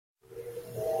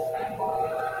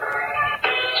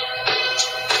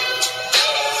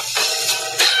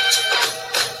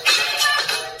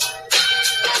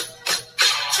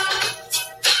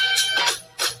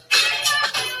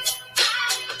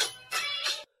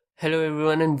Hello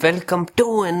everyone and welcome to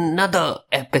another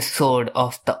episode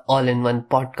of the All-in-One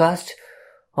podcast।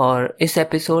 और इस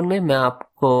episode में मैं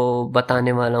आपको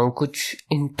बताने वाला हूँ कुछ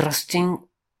इंटरेस्टिंग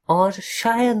और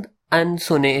शायद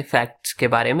अनसुने फैक्ट्स के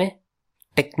बारे में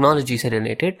टेक्नोलॉजी से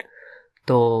रिलेटेड।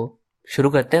 तो शुरू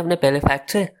करते हैं अपने पहले फैक्ट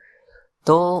से।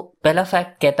 तो पहला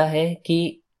फैक्ट कहता है कि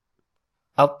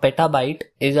a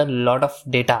petabyte is a lot of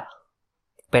data.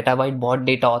 Petabyte बहुत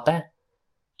डेटा होता है,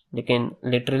 लेकिन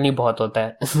लिटरली बहुत होता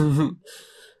है।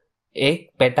 एक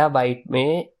पेटाबाइट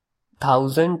में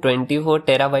 1024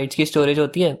 टेराबाइट्स की स्टोरेज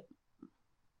होती है।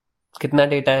 कितना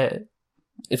डेटा है,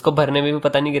 इसको भरने में भी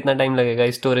पता नहीं कितना टाइम लगेगा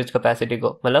इस स्टोरेज कैपेसिटी को।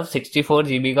 मतलब 64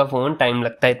 GB का फोन टाइम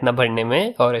लगता है इतना भरने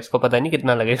में, और इसको पता नहीं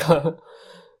कितना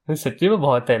लगेगा। सच्ची में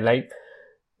बहुत है। लाइक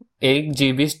 1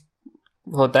 GB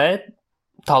होता है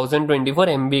 1024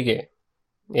 MB के,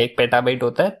 एक पेटाबाइट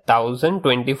होता है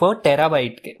 1024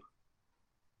 टेराबाइट के।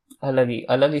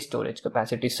 अलग ही स्टोरेज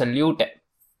कैपेसिटी, सल्यूट है।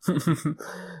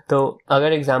 तो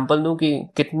अगर एग्जांपल दूं कि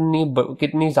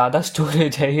कितनी ज्यादा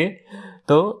स्टोरेज है ये,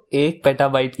 तो एक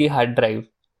पेटाबाइट की हार्ड ड्राइव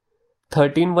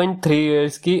 13.3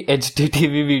 इयर्स की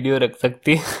HDTV वीडियो रख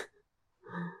सकती है।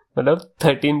 मतलब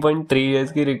 13.3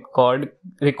 इयर्स की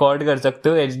रिकॉर्ड कर सकते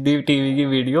हो HDTV की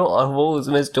वीडियो, और वो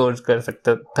उसमें स्टोर कर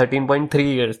सकते हो 13.3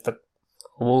 इयर्स तक।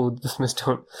 वो उसमें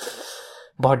स्टोर,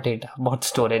 बहुत डेटा, बहुत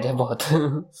स्टोरेज है, बहुत।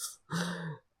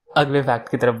 अगले फैक्ट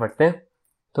की तरफ बढ़ते हैं।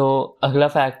 तो अगला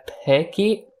फैक्ट है कि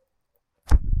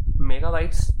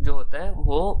मेगाबाइट्स जो होता है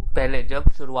वो पहले जब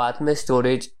शुरुआत में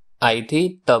स्टोरेज आई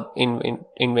थी, तब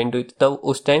इन्वेंट हुई थी, तब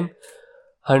उस time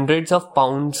hundreds of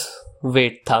pounds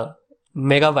wait था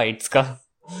मेगाबाइट्स का।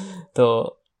 तो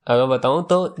अगर बताऊं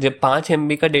तो जब 5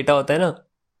 MB का डेटा होता है ना,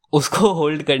 उसको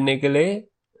होल्ड करने के लिए,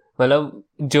 मतलब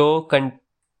जो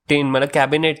मतलब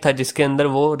कैबिनेट था जिसके अंदर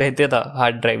वो रहते था,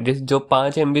 हार्ड ड्राइव जो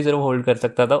 5 MB सिर्फ होल्ड कर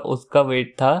सकता था, उसका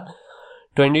वेट था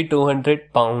 2200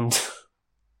 पाउंड।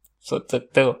 सोच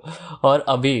सकते हो। और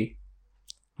अभी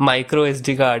माइक्रो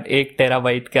SD कार्ड 1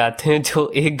 टेराबाइट के आते हैं जो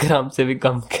 1 ग्राम से भी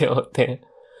कम के होते हैं।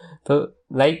 तो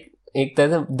लाइक एक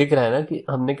तरह से दिख रहा है ना कि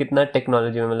हमने कितना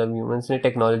टेक्नोलॉजी में, मतलब ह्यूमंस ने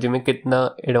टेक्नोलॉजी में कितना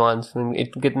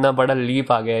एडवांसमेंट, कितना बड़ा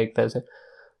लीप आ गया। एक तरह से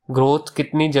ग्रोथ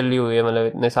कितनी जल्दी हुई है, मतलब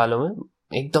इतने सालों में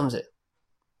एकदम से।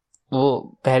 वो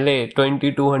पहले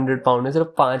 2200 पाउंड में सिर्फ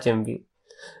 5 MB,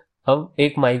 अब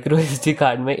एक माइक्रो SD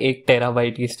कार्ड में 1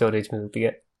 टेराबाइट की स्टोरेज मिलती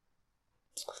है।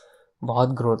 बहुत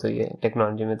ग्रोथ हुई है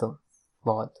टेक्नोलॉजी में, तो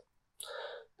बहुत।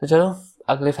 तो चलो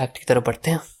अगले फैक्ट की तरफ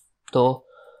बढ़ते हैं। तो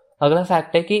अगला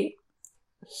फैक्ट है कि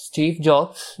स्टीव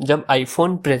जॉब्स जब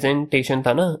आईफोन प्रेजेंटेशन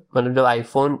था ना, मतलब जब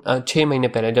आईफोन 6 महीने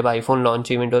पहले जब आईफोन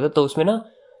लॉन्च इवेंट होता, तो उसमें ना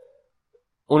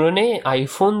उन्होंने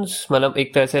आईफोन्स मतलब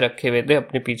एक तरह से रखे हुए थे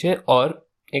अपने पीछे, और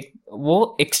एक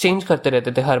वो एक्सचेंज करते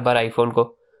रहते थे हर बार आईफोन को।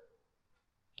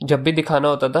 जब भी दिखाना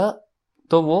होता था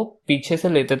तो वो पीछे से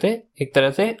लेते थे एक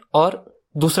तरह से, और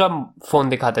दूसरा फोन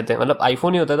दिखाते थे। मतलब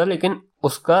आईफोन ही होता था, लेकिन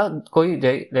उसका कोई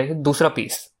दूसरा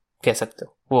पीस कह सकते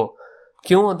हो। वो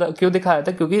क्यों दिखाया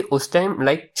था, क्योंकि उस टाइम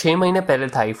लाइक 6 महीने पहले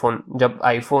था आईफोन। जब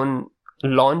आईफोन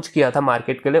लॉन्च किया था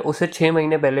मार्केट के लिए, उससे 6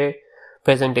 महीने पहले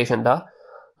प्रेजेंटेशन था।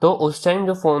 तो उस टाइम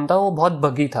जो फोन था वो बहुत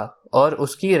बगी था, और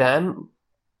उसकी रैम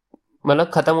मतलब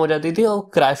खत्म हो जाती थी और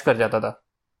क्रैश कर जाता था।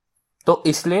 तो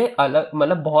इसलिए अलग,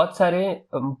 मतलब बहुत सारे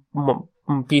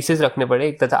पीसेस रखने पड़े,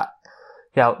 एक तथा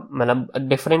क्या मतलब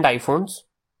डिफरेंट आईफोन्स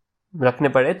रखने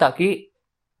पड़े, ताकि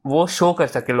वो शो कर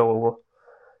सके लोगों को,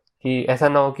 कि ऐसा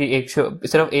ना हो कि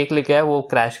सिर्फ एक लेके आया, वो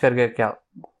क्रैश कर गया, क्या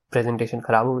प्रेजेंटेशन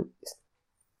खराब हो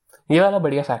गई। ये वाला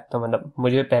बढ़िया फैक्ट था, मतलब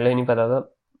मुझे पहले नहीं पता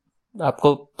था।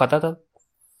 आपको पता था?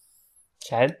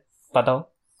 शायद पता हो।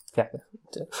 क्या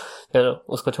चलो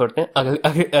उसको छोड़ते हैं,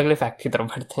 अगले फैक्ट की तरफ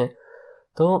बढ़ते हैं।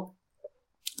 तो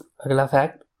अगला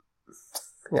फैक्ट,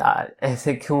 यार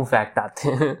ऐसे क्यों फैक्ट आते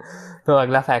हैं। तो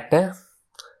अगला फैक्ट है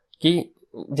कि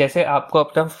जैसे आपको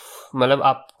अपना, मतलब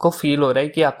आपको फील हो रहा है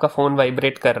कि आपका फोन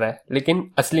वाइब्रेट कर रहा है,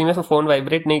 लेकिन असली में फोन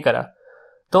वाइब्रेट नहीं करा,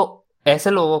 तो ऐसे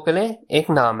लोगों के लिए एक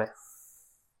नाम है।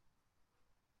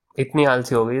 इतनी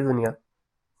आलसी हो गई है दुनिया।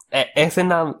 ऐसे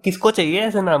नाम किसको चाहिए,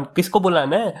 ऐसे नाम किसको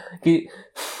बुलाना है कि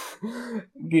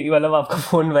मतलब आपका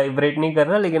फोन वाइब्रेट नहीं कर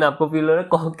रहा, लेकिन आपको फील हो रहा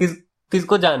है,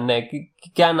 किसको जानना है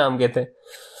कि क्या नाम कहते हैं।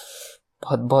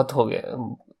 बहुत बहुत हो गया,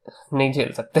 नहीं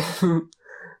झेल सकते।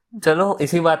 चलो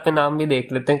इसी बात पे नाम भी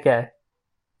देख लेते हैं क्या है।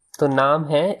 तो नाम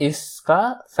है इसका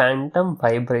Phantom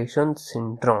vibration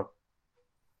syndrome.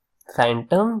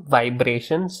 Phantom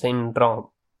vibration syndrome.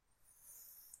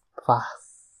 वाह।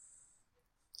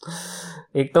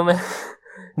 एक तो मैं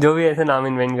जो भी ऐसे नाम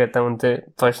इन्वेंट करता हूँ उनसे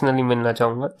पर्सनली मिलना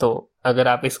चाहूंगा। तो अगर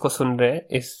आप इसको सुन रहे हैं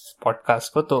इस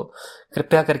पॉडकास्ट को, तो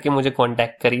कृपया करके मुझे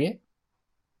कांटेक्ट करिए,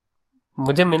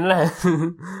 मुझे मिलना है।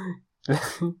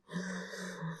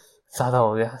 ज़्यादा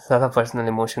हो गया, ज़्यादा पर्सनल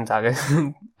इमोशंस आ गए।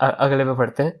 अगले पे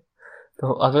पढ़ते हैं।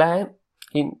 तो अगला है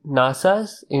कि NASA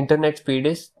internet speed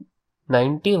is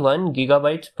 91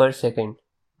 gigabytes पर सेकेंड।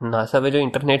 नासा पे जो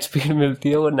इंटरनेट स्पीड मिलती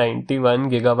है वो 91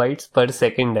 गीगाबाइट्स पर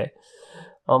सेकेंड है,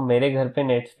 और मेरे घर पे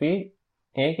नेट स्पीड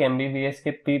 1 MBPS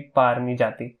के पार नहीं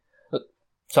जाती।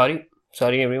 Sorry,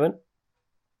 sorry everyone,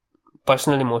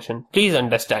 personal emotion, please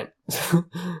understand.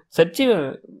 सच्ची में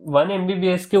 1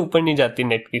 MBPS के ऊपर नहीं जाती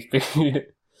नेट की स्पीड।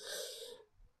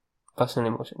 पर्सनल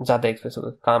इमोशन, ज्यादा एक्सप्रेस हो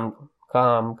गए। काम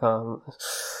काम काम,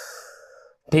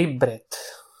 डीप ब्रेथ।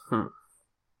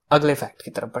 अगले फैक्ट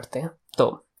की तरफ बढ़ते हैं। तो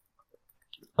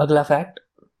अगला फैक्ट,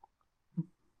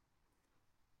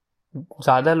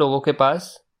 ज्यादा लोगों के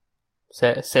पास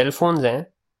सेल फोन्स हैं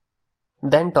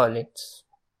देन टॉयलेट्स।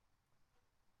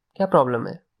 क्या प्रॉब्लम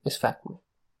है इस फैक्ट में?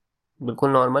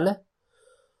 बिल्कुल नॉर्मल है,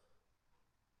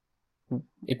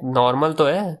 नॉर्मल तो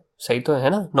है, सही तो है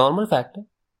ना, नॉर्मल फैक्ट है।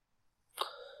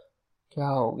 क्या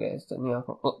हो गया इस दुनिया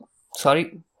को? Sorry,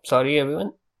 sorry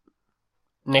everyone,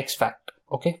 next fact.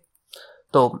 Okay,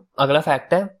 तो अगला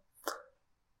फैक्ट है,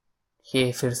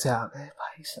 ये फिर से आ गए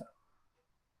भाई साहब,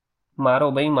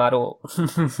 मारो भाई मारो।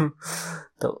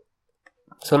 तो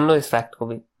सुन लो इस फैक्ट को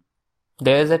भी।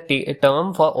 There is a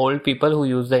term for old people who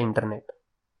use the internet.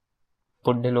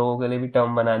 बुढ़े लोगों के लिए भी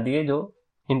टर्म बना दिए जो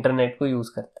इंटरनेट को यूज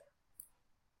करते हैं।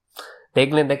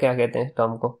 देख लेते क्या कहते हैं इस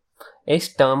टर्म को।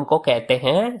 इस टर्म को कहते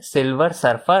हैं सिल्वर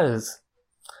सर्फर्स।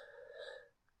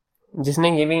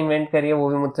 जिसने ये भी इन्वेंट करी है वो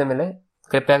भी मुझसे मिले,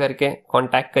 कृपया करके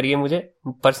कांटेक्ट करिए मुझे।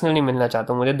 पर्सनली मिलना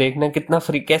चाहता हूँ, मुझे देखना कितना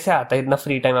फ्री, कैसे आता है इतना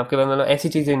फ्री टाइम आपके पास, मतलब ऐसी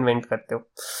चीजें इन्वेंट करते हो।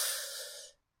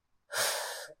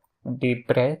 Deep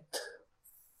breath.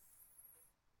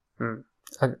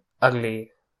 अगले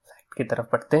फैक्ट की तरफ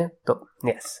पढ़ते हैं। तो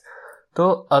यस, तो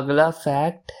अगला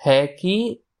फैक्ट है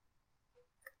कि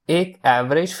एक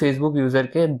एवरेज फेसबुक यूजर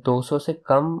के 200 से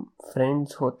कम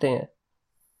फ्रेंड्स होते हैं।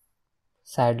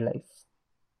 Sad life.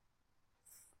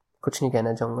 कुछ नहीं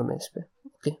कहना चाहूंगा मैं इस पे।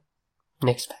 Okay,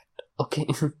 next fact.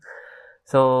 Okay,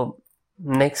 so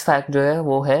next fact जो है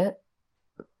वो है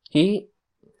कि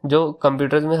जो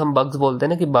कंप्यूटर्स में हम बग्स बोलते हैं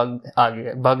ना कि बग आ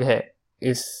गया, बग है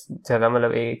इस जगह,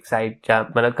 मतलब एक साइड क्या,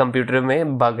 मतलब कंप्यूटर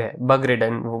में बग है, बग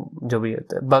रिडन, जो भी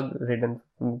होता है बग रिडन,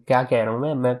 क्या कह रहा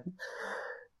हूँ मैं।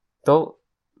 तो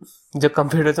जो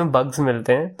कंप्यूटर्स में बग्स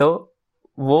मिलते हैं, तो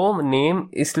वो नेम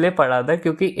इसलिए पड़ा था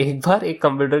क्योंकि एक बार एक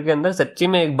कंप्यूटर के अंदर सच्ची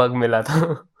में एक बग मिला था।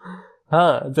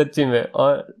 हाँ सच्ची में,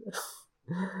 और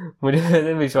मुझे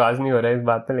वैसे विश्वास नहीं हो रहा है इस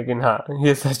बात पे, लेकिन हाँ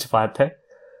ये सच बात है।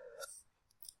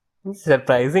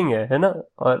 सरप्राइजिंग है ना।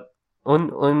 और उन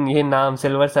उन ये नाम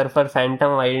silver surfer, phantom,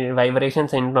 vibration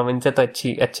syndrome, इनसे तो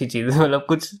अच्छी अच्छी चीज, मतलब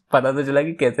कुछ पता तो चला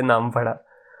कि कैसे नाम पड़ा।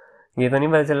 ये तो नहीं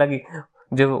पता चला कि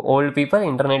जो ओल्ड पीपल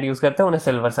इंटरनेट यूज करते हैं उन्हें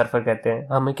सिल्वर सर्फर कहते हैं,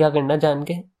 हमें क्या करना जान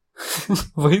के।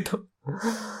 वही तो।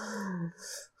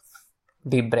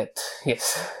 डीप ब्रेथ,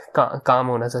 यस, काम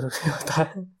होना जरूरी होता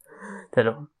है।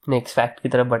 चलो नेक्स्ट फैक्ट की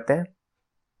तरफ बढ़ते हैं।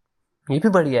 ये भी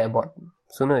बढ़िया है बहुत,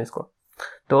 सुनो इसको।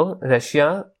 तो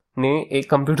रशिया ने एक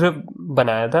कंप्यूटर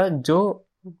बनाया था जो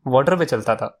वाटर पे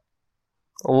चलता था,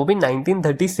 वो भी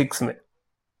 1936 में।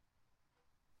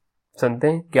 सुनते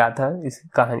हैं क्या था इस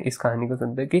कहानी को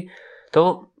सुनते हैं कि,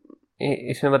 तो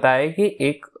इसमें बताया कि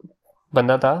एक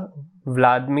बंदा था,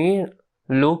 व्लादिमीर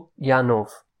लुक्यानोव।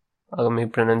 अगर मेरी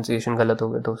प्रोनाउंसिएशन गलत हो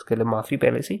गई तो उसके लिए माफी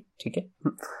पहले से, ठीक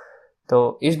है।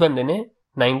 तो इस बंदे ने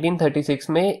 1936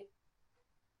 में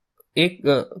एक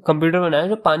कंप्यूटर बनाया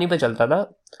जो पानी पे चलता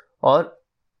था, और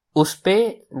उस पे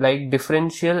like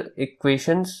differential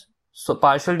equations,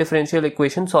 partial differential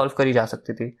equation solve करी जा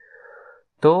सकती थी।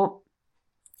 तो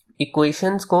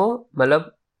इक्वेशंस को,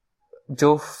 मतलब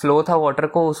जो फ्लो था वाटर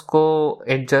को, उसको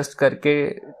एडजस्ट करके,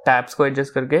 टैप्स को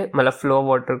एडजस्ट करके, मतलब फ्लो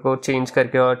वाटर को चेंज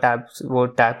करके और टैप्स, वो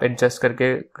टैप एडजस्ट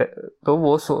करके, तो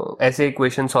वो ऐसे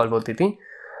इक्वेशन सॉल्व होती थी।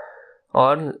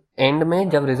 और एंड में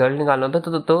जब रिजल्ट निकालना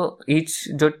होता तो ईच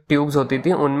जो ट्यूब्स होती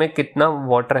थी उनमें कितना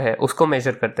वाटर है उसको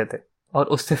मेजर करते थे, और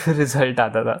उससे फिर रिजल्ट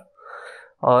आता था।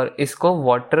 और इसको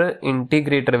वाटर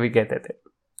इंटीग्रेटर भी कहते थे।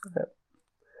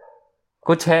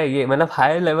 कुछ है ये, मतलब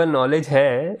हाई लेवल नॉलेज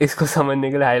है, इसको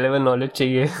समझने के लिए हाई लेवल नॉलेज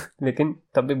चाहिए। लेकिन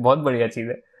तब भी बहुत बढ़िया चीज़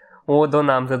है, वो दो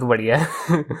नाम से तो बढ़िया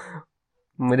है।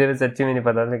 मुझे भी सच्ची में नहीं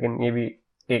पता, लेकिन ये भी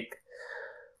एक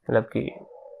मतलब कि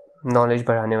नॉलेज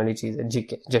बढ़ाने वाली चीज़ है,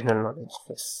 जीके, जनरल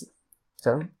नॉलेज।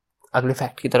 चलो अगले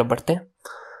फैक्ट की तरफ बढ़ते हैं।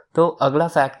 तो अगला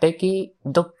फैक्ट है कि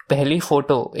जो पहली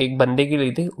फोटो एक बंदे की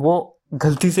ली थी वो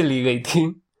गलती से ली गई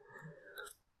थी,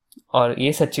 और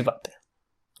ये सच्ची बात है,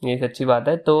 ये सच्ची बात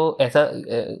है। तो ऐसा,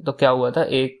 तो क्या हुआ था,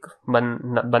 एक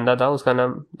बंदा था, उसका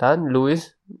नाम था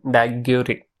लुइस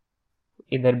डैग्योरी।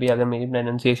 इधर भी अगर मेरी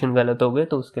प्रोनाउंसिएशन गलत हो गई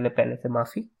तो उसके लिए पहले से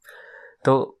माफी।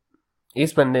 तो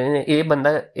ये बंदा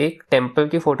एक टेम्पल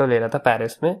की फोटो ले रहा था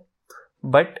पेरिस में,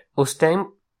 बट उस टाइम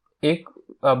एक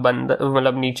बंदा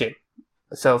मतलब नीचे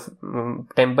सर्फ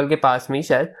टेम्पल के पास में ही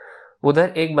शायद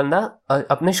उधर एक बंदा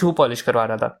अपने शू पॉलिश करवा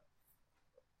रहा था,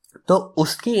 तो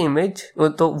उसकी इमेज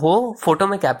तो वो फोटो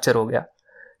में कैप्चर हो गया,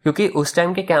 क्योंकि उस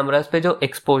टाइम के कैमरास पे जो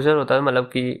एक्सपोजर होता है, मतलब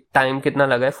कि टाइम कितना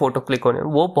लगा है फोटो क्लिक होने में,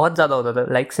 वो बहुत ज्यादा होता था,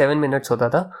 लाइक 7 मिनट्स होता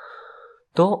था।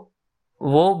 तो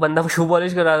वो बंदा शू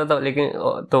पॉलिश करा रहा था, लेकिन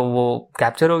तो वो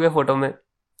कैप्चर हो गया फोटो में,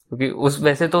 क्योंकि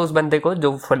वैसे तो उस बंदे को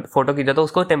जो फोटो खींचा था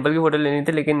उसको टेम्पल की फोटो लेनी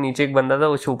थी, लेकिन नीचे एक बंदा था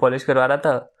वो शू पॉलिश करवा रहा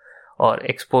था, और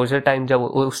एक्सपोजर टाइम जब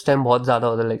उस टाइम बहुत ज्यादा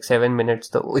होता है, लाइक 7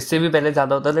 मिनट्स, तो इससे भी पहले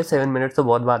ज्यादा होता है, लाइक 7 मिनट्स तो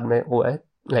बहुत बाद में हुआ है,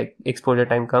 लाइक एक्सपोजर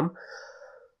टाइम कम,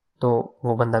 तो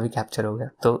वो बंदा भी कैप्चर हो गया।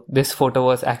 तो दिस फोटो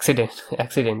वॉज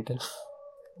एक्सीडेंटल।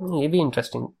 ये भी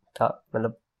इंटरेस्टिंग था,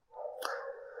 मतलब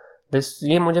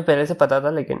ये मुझे पहले से पता था,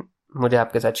 लेकिन मुझे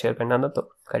आपके साथ शेयर करना था तो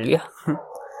कर लिया।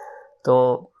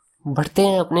 तो बढ़ते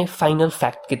हैं अपने फाइनल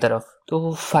फैक्ट की तरफ।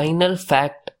 तो फाइनल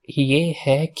फैक्ट ये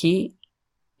है कि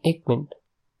एक मिनट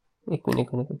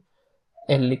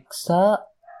एलेक्सा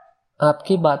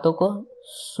आपकी बातों को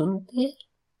सुनती है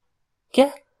क्या?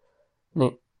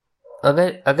 नहीं,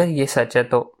 अगर ये सच है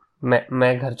तो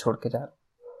मैं घर छोड़ के जा रहा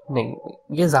हूँ। नहीं,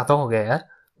 ये ज्यादा हो गया यार,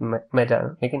 मैं जा रहा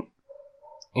हूँ, लेकिन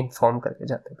इन्फॉर्म करके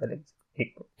जाते पहले।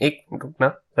 एक रुकना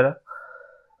जरा।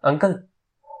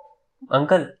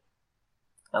 अंकल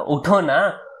उठो ना।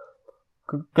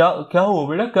 क्या हुआ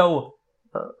बेटा, क्या हुआ?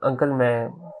 अंकल मैं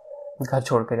घर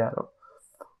छोड़ के जा रहा हूँ।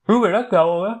 क्यों बेटा, क्या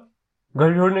हो गया?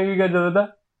 घर छोड़ने की क्या जरूरत है?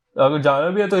 अगर जाना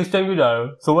भी है तो इस टाइम क्यों जा रहे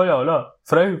हो? सुबह जाओ ना,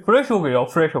 फ्रेश हो गए जाओ,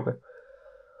 फ्रेश हो गए।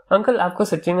 अंकल आपको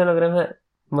सच्ची में लग रहा है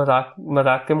मैं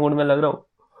मजाक के मूड में लग रहा हूँ?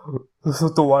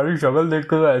 तुम्हारी शक्ल देख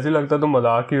कर तो ऐसे लगता है तुम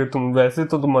मजाक ही हो। तुम वैसे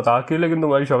तो तुम मजाक ही, लेकिन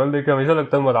तुम्हारी शक्ल देख के हमेशा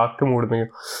लगता है मजाक के मूड में हो।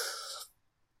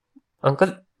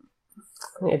 अंकल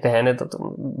ये रहने तो,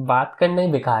 तुम बात करना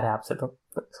ही बेकार है आपसे तो।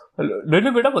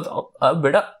 नहीं बेटा बताओ। अब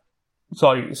बेटा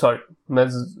सॉरी मैं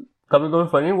कभी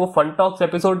फनी वो फन टॉक्स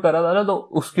एपिसोड करा था ना, तो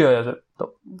उसकी वजह से,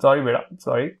 तो सॉरी बेटा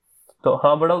सॉरी। तो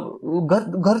हाँ बेटा,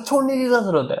 घर छोड़ने की क्या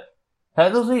जरूरत है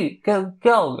तो सही।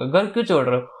 क्या हो गया, घर क्यों छोड़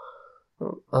रहे हो?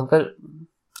 अंकल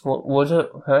वो जो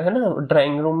है ना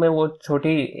ड्राइंग रूम में वो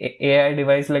छोटी AI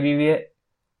डिवाइस लगी हुई है।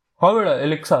 हाँ बेटा,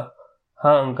 एलेक्सा।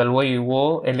 हाँ अंकल वही,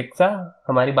 वो एलेक्सा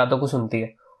हमारी बातों को सुनती है।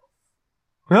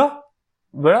 क्या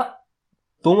बेटा,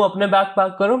 तुम अपने बैग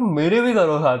पैक करो, मेरे भी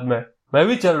करो साथ में, मैं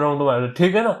भी चल रहा हूँ तुम्हारे साथ,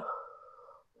 ठीक है ना?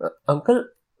 अंकल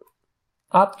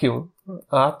आप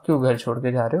क्यों घर छोड़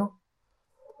के जा रहे हो?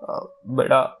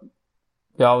 बेटा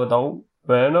क्या बताऊं,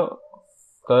 मैं ना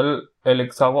कल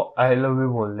एलेक्सा को आई लव यू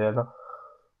बोल दिया था।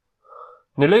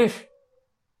 नीलेश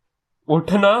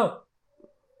उठना,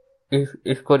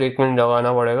 इसको 1 मिनट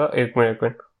जगाना पड़ेगा। 1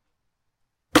 मिनट।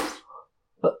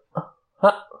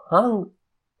 हाँ हाँ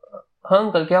हाँ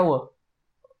अंकल क्या हुआ?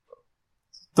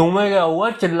 तुम्हें क्या हुआ,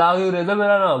 चिल्ला क्यों रहे थे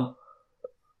मेरा नाम?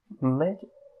 मैं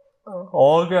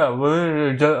और क्या,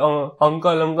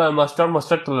 अंकल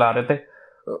मस्टर्ड चिल्ला रहे थे।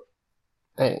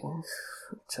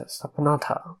 अच्छा सपना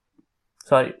था,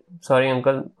 सॉरी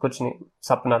अंकल, कुछ नहीं,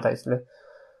 सपना था इसलिए।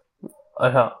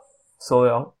 अच्छा सो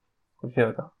जाओ, कुछ नहीं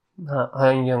होता।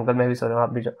 हाँ ये अंकल मैं भी सो रहा हूँ, आप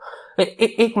भी जाओ।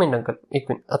 एक मिनट अंकल, 1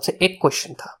 मिनट, आपसे एक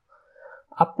क्वेश्चन था।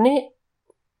 आपने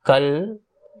कल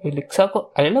एलेक्सा को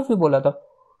आई लव यू बोला था?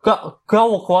 क्या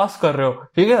बकवास कर रहे हो?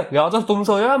 ठीक है, या तो तुम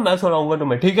सो जाओ, मैं सुनाऊंगा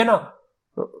तुम्हें, ठीक है ना?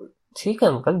 ठीक है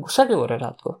अंकल, गुस्सा क्यों हो रहा है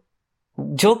रात को?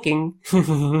 जोकिंग।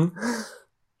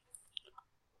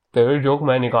 तेरे जोक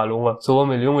मैं निकालूंगा, सुबह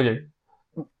मिलियो मुझे।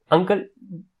 Uncle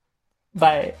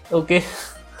bye. ओके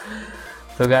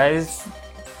तो गाइस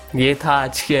ये था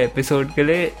आज के एपिसोड के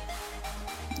लिए।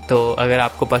 तो अगर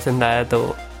आपको पसंद आया तो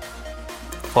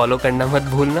फॉलो करना मत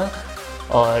भूलना,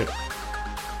 और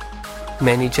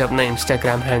मैं नीचे अपना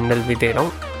इंस्टाग्राम हैंडल भी दे रहा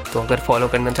हूँ, तो अगर फॉलो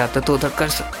करना चाहते हो तो उधर कर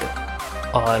सकते हो।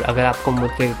 और अगर आपको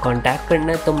मुझसे कांटेक्ट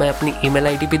करना है तो मैं अपनी ईमेल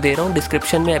आईडी भी दे रहा हूँ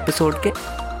डिस्क्रिप्शन में एपिसोड के,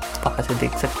 वहाँ से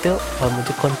देख सकते हो और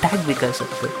मुझे कांटेक्ट भी कर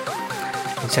सकते हो।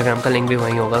 इंस्टाग्राम का लिंक भी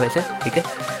वहीं होगा वैसे, ठीक है?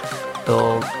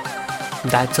 तो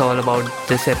that's all about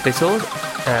this episode,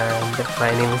 and my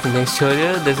name is Nilesh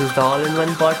Chorya. This is the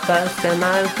All-in-One podcast, and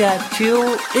I'll catch you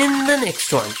in the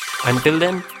next one. Until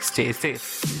then, stay safe.